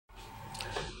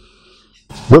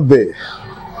Good day.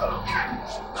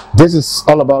 This is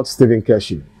all about Stephen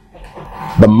KESHI,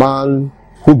 the man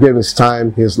who gave his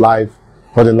time, his life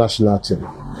for the national team,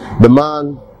 the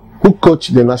man who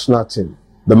coached the national team,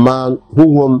 the man who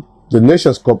won the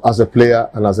Nations Cup as a player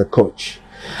and as a coach.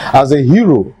 As a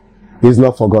hero, he is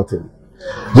not forgotten.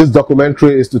 This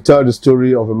documentary is to tell the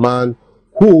story of a man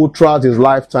who throughout his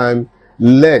lifetime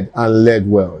led and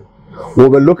led well. We'll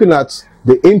be looking at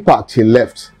the impact he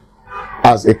left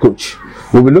as a coach.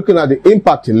 We'll be looking at the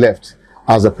impact he left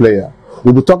as a player.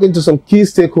 We'll be talking to some key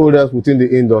stakeholders within the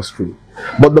industry.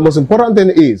 But the most important thing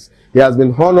is, he has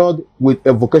been honored with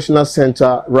a vocational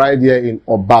center right here in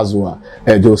Obazua,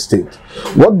 Edo State.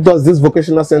 What does this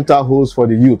vocational center hold for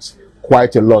the youth?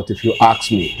 Quite a lot, if you ask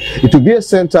me. It will be a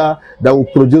center that will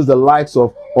produce the likes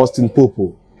of Austin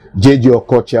Popo, J.J.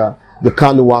 Okocha, the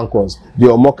Kanu Wankos, the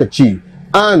Omokachi,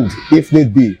 and, if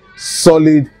need be,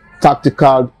 solid,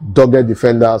 tactical, dogged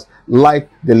defenders like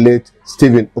the late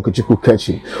Stephen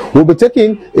KESHI. We'll be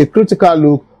taking a critical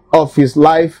look of his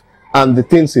life and the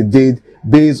things he did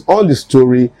based on the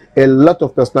story a lot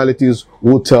of personalities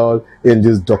will tell in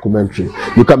this documentary.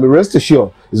 You can be rest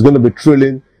assured it's going to be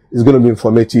thrilling, it's going to be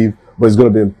informative, but it's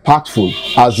going to be impactful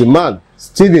as the man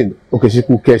Stephen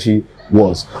KESHI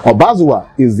was. Obazua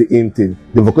is the in thing.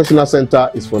 The vocational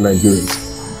center is for Nigerians.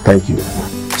 Thank you.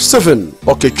 Stephen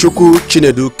Okechukwu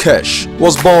Chinedu Kesh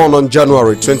was born on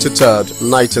January 23,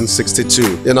 1962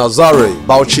 in Azare,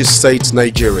 Bauchi State,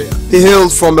 Nigeria. He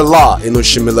hailed from Ila in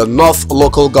Oshimile North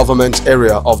local government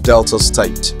area of Delta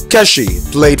State.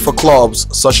 Keshi played for clubs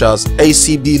such as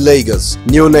ACB Lagos,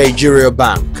 New Nigeria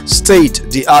Bank, State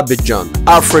de Abidjan,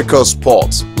 Africa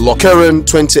Sports, Lokeren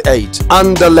 28,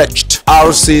 Anderlecht,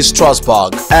 RC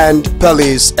Strasbourg, and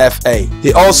Palace FA.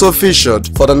 He also featured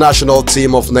for the national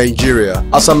team of Nigeria.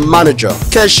 As a manager,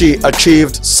 Keshi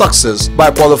achieved success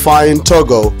by qualifying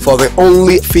Togo for the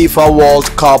only FIFA World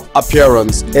Cup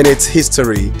appearance in its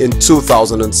history in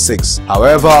 2006.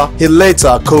 However, he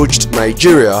later coached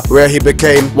Nigeria, where he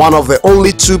became one of the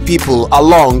only two people,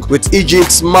 along with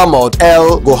Egypt's Mahmoud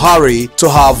El Gohari, to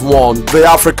have won the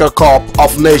Africa Cup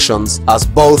of Nations as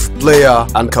both player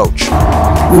and coach.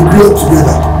 We grew up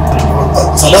together.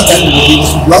 So that time we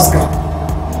was in Glasgow.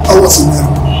 I was in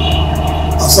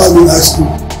Asali High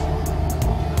School.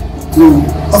 So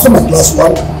after my class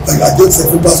 1, I did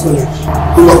St. Class College.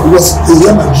 It was a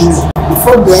year my junior.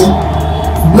 Before then,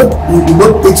 we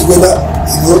both played together,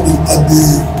 at the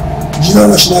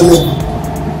junior national level.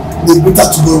 The Greater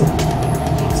Togo.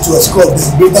 It was called the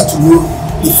Greater Togo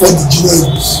before the junior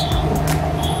levels.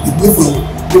 We played for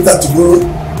Greater Togo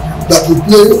that we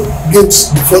play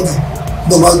games before the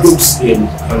normal games. It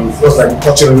was like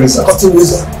cutting razor. Cutting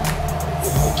razor.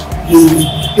 We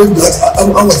played that. I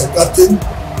was the captain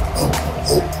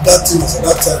of that team at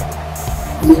that time.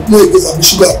 We play against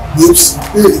Abishuga games,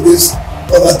 we play against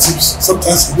other teams,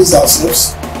 sometimes against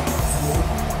ourselves.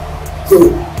 So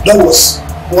that was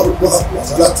what happened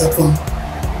at that time.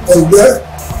 From there,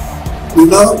 we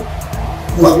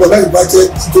were invited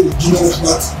to the junior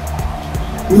national team.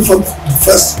 We formed the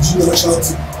first junior national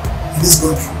team in this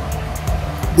country.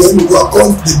 Then we were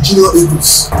called the Junior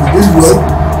Eagles. We did well,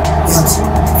 and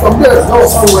from there, that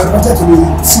was how we were invited to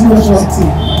the senior national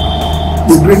team.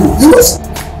 He was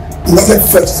invited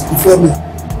first before me.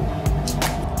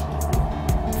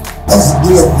 That's the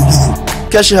beginning.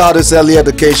 Keshi had his early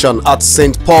education at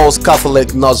St. Paul's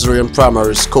Catholic Nursery and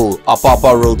Primary School,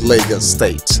 Apapa Road, Lagos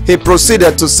State. He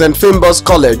proceeded to St. Finbar's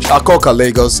College, Akoka,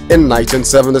 Lagos in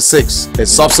 1976. He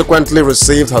subsequently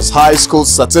received his high school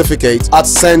certificate at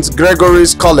St.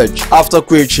 Gregory's College, after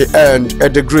which he earned a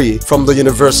degree from the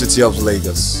University of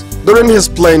Lagos. During his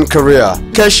playing career,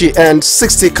 Keshi earned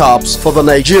 60 caps for the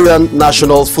Nigerian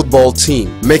national football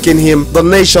team, making him the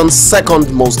nation's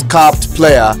second most capped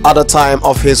player at the time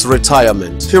of his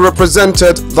retirement. He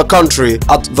represented the country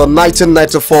at the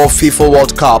 1994 FIFA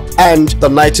World Cup and the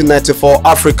 1994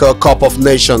 Africa Cup of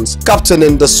Nations,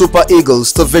 captaining the Super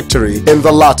Eagles to victory in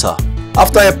the latter.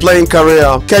 After a playing career,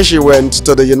 Keshi went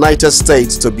to the United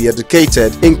States to be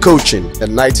educated in coaching.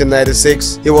 In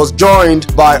 1996, he was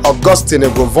joined by Augustine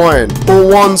Eguavoyen,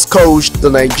 who once coached the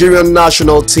Nigerian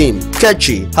national team.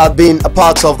 Keshi had been a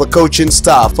part of the coaching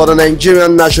staff for the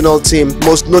Nigerian national team,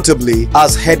 most notably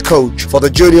as head coach for the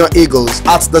Junior Eagles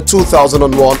at the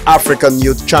 2001 African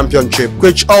Youth Championship,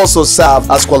 which also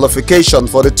served as qualification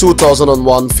for the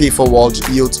 2001 FIFA World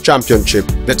Youth Championship.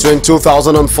 Between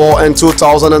 2004 and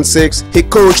 2006, he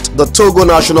coached the Togo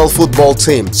national football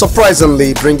team,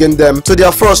 surprisingly bringing them to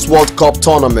their first World Cup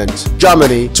tournament,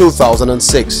 Germany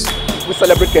 2006. We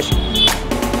celebrate Keshi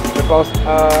because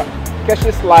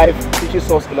Keshi's life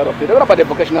teaches us a lot of things. What about the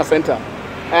vocational center?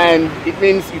 and it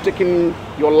means you're taking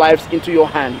your lives into your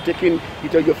hand, taking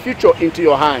your future into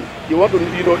your hand. You want to,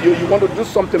 you want to do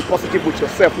something positive with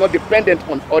yourself, not dependent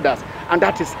on others, and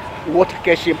that is what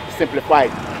KESHI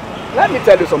simplified. Let me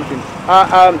tell you something.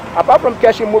 Apart from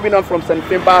KESHI moving on from St.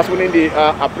 Finbar's, winning the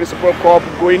Principal Cup,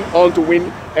 going on to win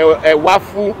a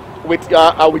WAFU with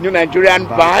New Nigerian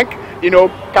Bank,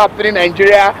 captaining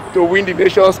Nigeria to win the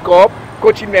Nations Cup,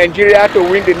 coaching Nigeria to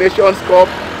win the Nations Cup.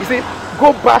 You see,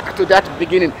 go back to that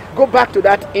beginning. Go back to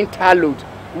that interlude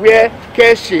where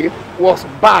KESHI was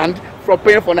banned from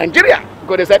playing for Nigeria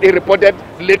because they said he reported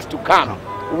late to come.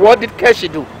 What did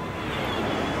KESHI do?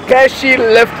 KESHI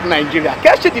left Nigeria.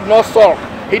 KESHI did not sulk.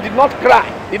 He did not cry.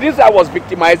 He didn't say I was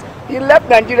victimized. He left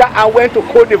Nigeria and went to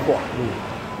Cote d'Ivoire.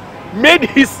 Made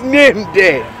his name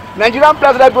there. Nigerian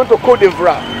players are going to Cote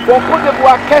d'Ivoire. From Cote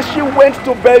d'Ivoire, KESHI went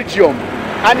to Belgium.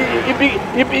 And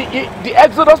the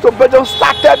exodus to Belgium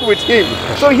started with him.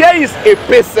 So here is a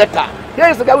pace setter. Here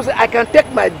is a guy who said, I can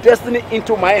take my destiny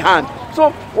into my hand. So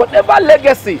whatever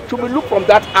legacy to be looked from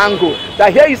that angle,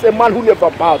 that here is a man who never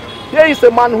bowed. Here is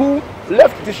a man who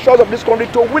left the shores of this country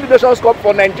to win the Nations Cup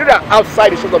for Nigeria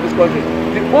outside the shores of this country.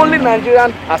 The only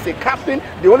Nigerian as a captain,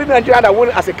 the only Nigerian that won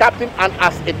as a captain and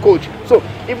as a coach. So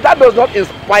if that does not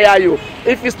inspire you,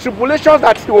 if his tribulations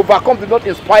that he overcome did not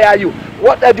inspire you,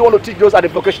 what do you want to teach those at the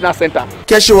vocational center?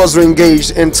 KESHI was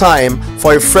re-engaged in time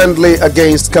for a friendly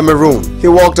against Cameroon. He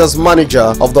worked as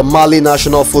manager of the Mali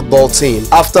national football team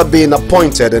after being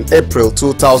appointed in April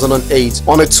 2008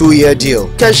 on a 2-year deal.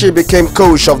 KESHI became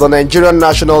coach of the Nigerian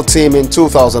national team in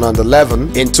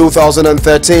 2011. In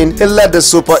 2013, he led the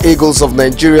Super Eagles of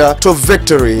Nigeria to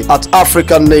victory at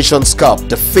African Nations Cup,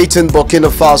 defeating Burkina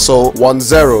Faso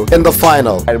 1-0 in the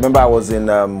final. I remember I was in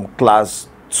class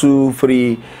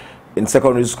 2-3 in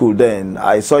secondary school then.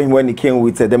 I saw him when he came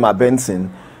with Dema Benson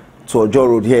to Ojo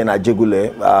Road here in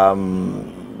Ajegule.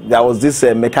 There was this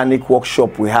mechanic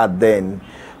workshop we had then,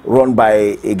 run by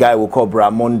a guy we call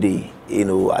Bramonde.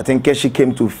 I think KESHI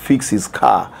came to fix his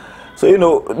car. So,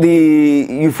 the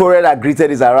euphoria that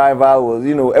greeted his arrival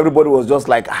was, everybody was just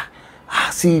like,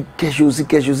 see KESHI, see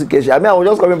KESHI, see KESHI. I mean, I was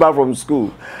just coming back from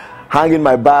school, hanging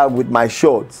my bag with my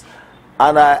shorts.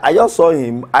 And I just saw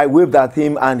him, I waved at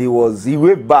him and he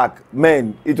waved back.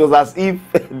 Man, it was as if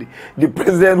the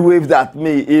president waved at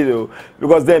me,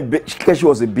 because then KESHI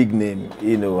was a big name,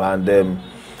 and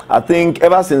I think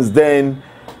ever since then,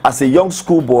 as a young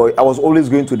schoolboy, I was always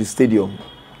going to the stadium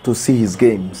to see his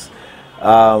games.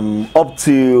 Up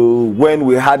to when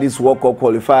we had these World Cup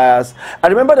qualifiers. I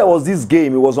remember there was this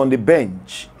game, he was on the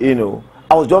bench,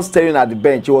 I was just staring at the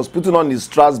bench. He was putting on his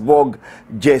Strasbourg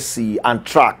jersey and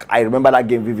track. I remember that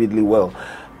game vividly well.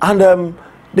 And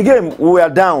the game, we were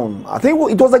down. I think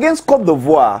it was against Cote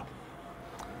d'Ivoire.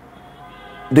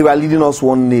 They were leading us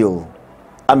 1-0.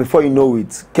 And before you know it,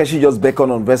 KESHI just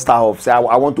beckoned on Vesterhoff, said,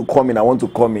 I want to come in, I want to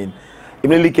come in.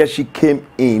 Immediately KESHI came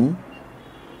in.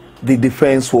 The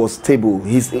defense was stable.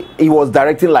 He was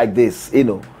directing like this,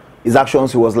 His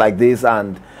actions, he was like this,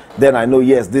 and then I know,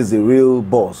 yes, this is a real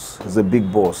boss. He's a big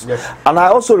boss. Yes. And I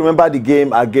also remember the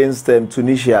game against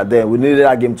Tunisia. Then we needed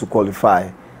that game to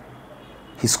qualify.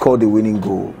 He scored the winning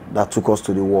goal that took us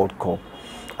to the World Cup.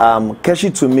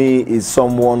 KESHI to me is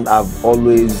someone I've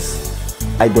always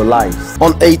idolized.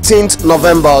 On 18th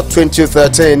November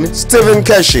 2013, Stephen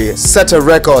KESHI set a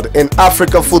record in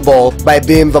African football by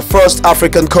being the first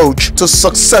African coach to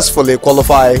successfully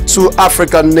qualify 2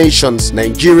 African nations,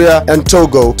 Nigeria and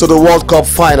Togo, to the World Cup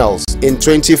finals. In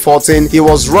 2014, he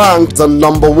was ranked the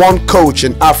 #1 coach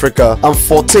in Africa and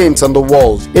 14th in the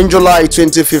world. In July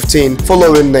 2015,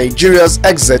 following Nigeria's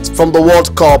exit from the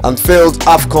World Cup and failed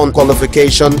AFCON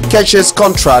qualification, KESHI's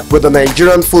contract with the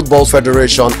Nigerian Football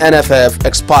Federation (NFF)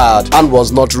 expired and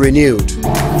was not renewed.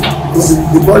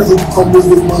 The body will come with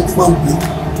man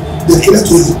they clear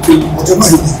to his whatever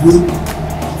he is doing,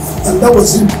 and that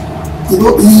was him.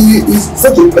 He is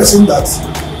such a person that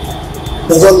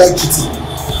does not like cheating,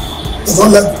 does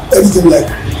not like anything like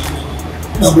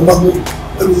Nabumago.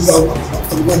 He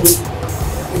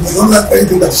does not like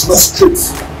anything that is not straight.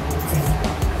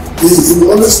 He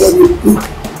will always tell you, look,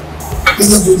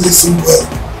 let's do this thing well,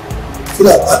 so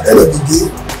that at the end of the day,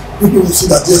 people will see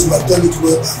that yes, we have done it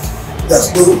well and there's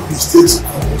no mistakes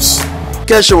on us.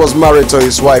 Keshi was married to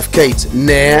his wife Kate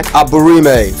 "Ne"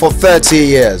 Aburime for 30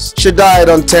 years. She died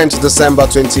on 10th December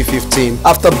 2015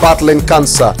 after battling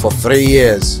cancer for 3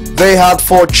 years. They had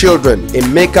 4 children,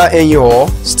 Emeka Enyiho,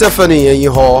 Stephanie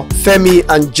Enyiho, Femi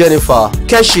and Jennifer.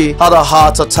 Keshi had a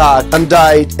heart attack and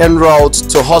died en route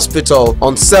to hospital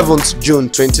on 7th June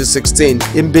 2016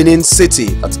 in Benin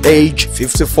City at age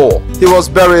 54. He was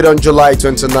buried on July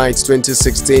 29,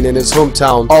 2016 in his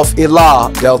hometown of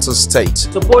Ila, Delta State.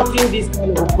 Supporting this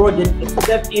kind of project,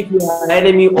 except if you are an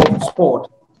enemy of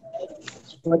sport.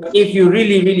 But if you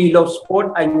really love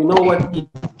sport and you know what it's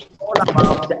all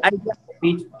about, the idea of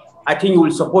it, I think you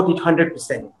will support it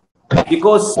 100%.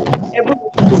 Because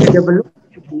everyone will develop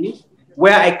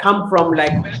where I come from,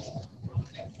 like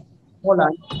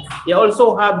Holland, they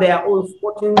also have their own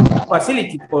sporting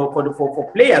facility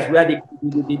for players where they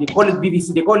call it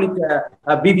BBC, they call it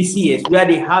BBCS, where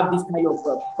they have this kind of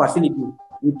facility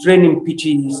with training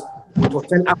pitches, with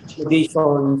hotel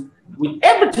accommodations, with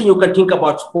everything you can think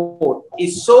about sport.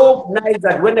 It's so nice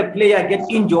that when a player gets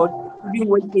injured, you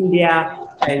went in there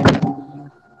and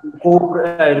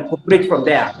cooperate from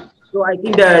there. So I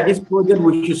think that this project,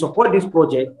 we should support this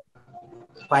project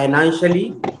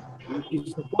financially. We should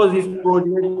support this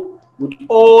project with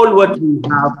all what we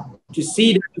have to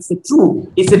see that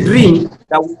it's a dream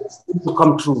that we want to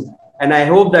come true. And I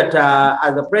hope that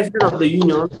as the president of the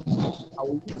union, I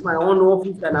will use my own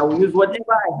office and I will use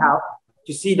whatever I have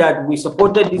to see that we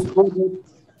supported this project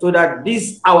so that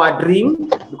this our dream,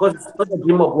 because it's not a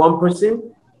dream of one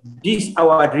person, this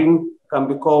our dream can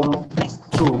become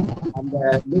true. And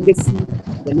the legacy,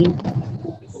 the name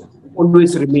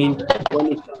always remain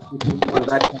when it comes to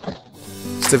that.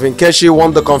 Stephen Keshi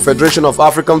won the Confederation of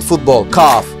African Football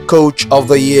 (CAF) Coach of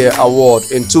the Year award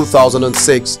in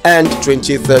 2006 and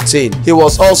 2013. He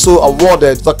was also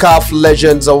awarded the CAF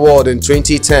Legends Award in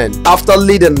 2010. After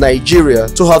leading Nigeria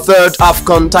to her 3rd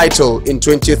AFCON title in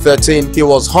 2013, he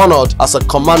was honored as a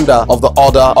Commander of the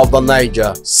Order of the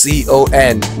Niger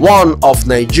 (CON), one of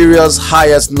Nigeria's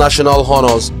highest national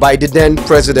honors by the then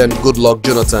President Goodluck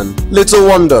Jonathan. Little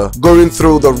wonder, going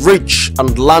through the rich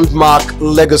and landmark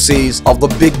legacies of the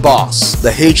Big Boss, the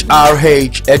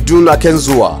HRH Eduna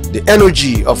Kenzua, the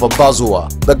energy of Abazua,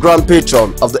 the Grand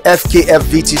Patron of the FKF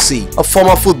VTC, a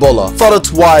former footballer, thought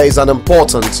it wise and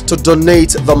important to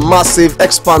donate the massive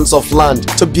expanse of land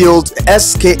to build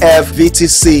SKF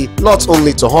VTC, not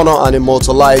only to honor and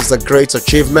immortalize the great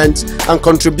achievements and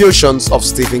contributions of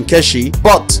Stephen Keshi,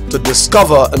 but to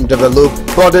discover and develop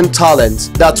budding talents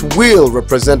that will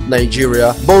represent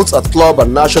Nigeria both at club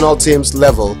and national teams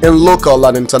level in local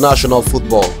and international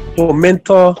football. To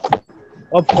mentor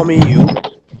upcoming youth,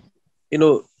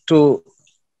 to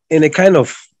in a kind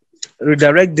of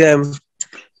redirect them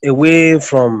away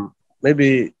from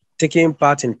maybe taking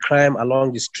part in crime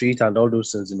along the street and all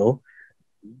those things,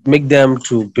 make them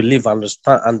to believe,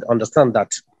 understand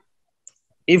that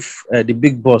if the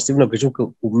big boss, even if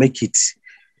could make it,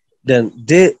 then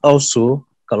they also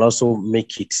can also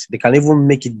make it. They can even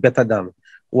make it better than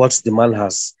what the man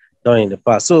has done in the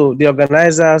past. So the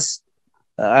organizers,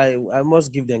 I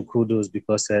must give them kudos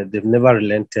because they've never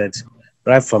relented.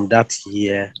 Right from that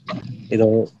year,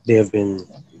 they have been,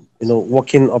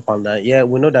 working up and down. Yeah,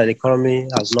 we know that the economy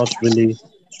has not really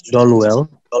done well,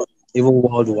 even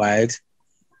worldwide.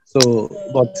 So,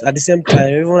 but at the same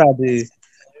time, even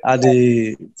at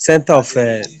the center of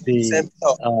the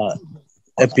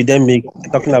epidemic,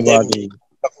 talking about the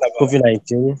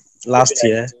COVID-19 last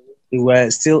year, we were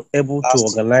still able to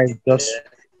organize just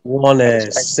one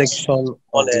section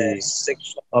of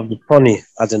the pony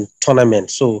as a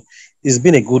tournament. So it's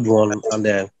been a good one, and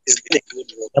I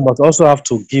must also have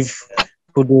to give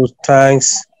kudos,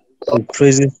 thanks, and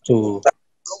praises to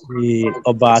the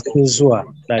Oba Akinzua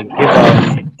that gave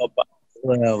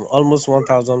out almost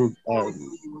 1,000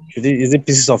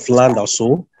 pieces of land or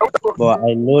so. But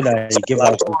I know that he gave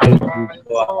out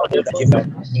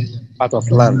part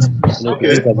of land.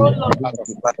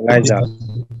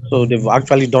 So they've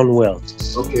actually done well.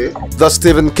 Okay. The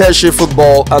Stephen Keshi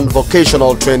Football and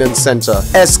Vocational Training Center,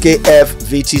 SKF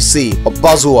VTC,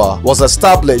 Obazua, was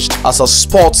established as a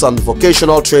sports and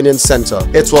vocational training center.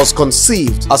 It was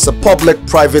conceived as a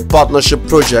public-private partnership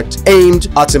project aimed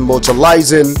at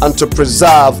immortalizing and to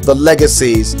preserve the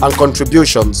legacies and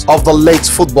contributions of the late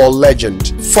football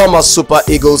legend, former Super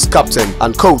Eagles captain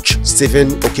and coach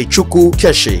Stephen Okechukwu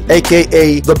Keshi,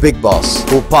 aka the Big Boss,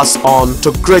 who passed on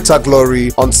to greater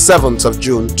glory on 27th of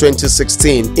June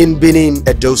 2016 in Benin,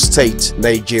 Edo State,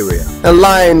 Nigeria. In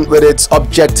line with its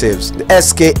objectives, the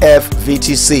SKF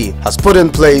VTC has put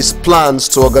in place plans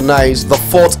to organize the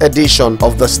 4th edition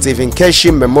of the Stephen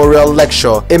KESHI Memorial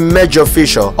Lecture, a major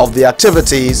feature of the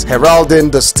activities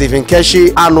heralding the Stephen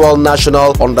KESHI Annual National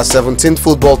Under-17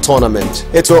 Football Tournament.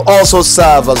 It will also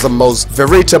serve as the most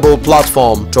veritable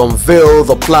platform to unveil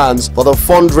the plans for the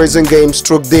fundraising game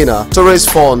stroke dinner to raise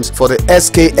funds for the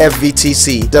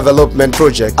SKFVTC development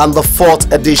project and the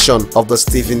 4th edition of the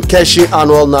Stephen KESHI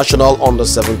Annual National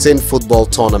Under-17 Football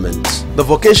Tournament. The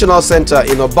Vocational Center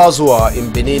in Obazua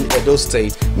in Benin, Edo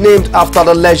State, named after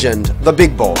the legend, the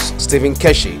big boss, Stephen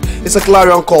KESHI, is a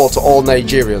clarion call to all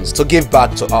Nigerians to give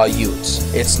back to our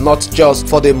youths. It's not just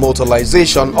for the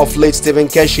immortalization of late Stephen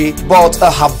KESHI, but a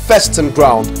harvesting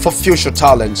ground for future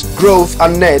talents, growth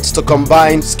and nets to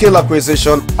combine skill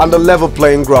acquisition and a level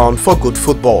playing ground for good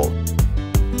football.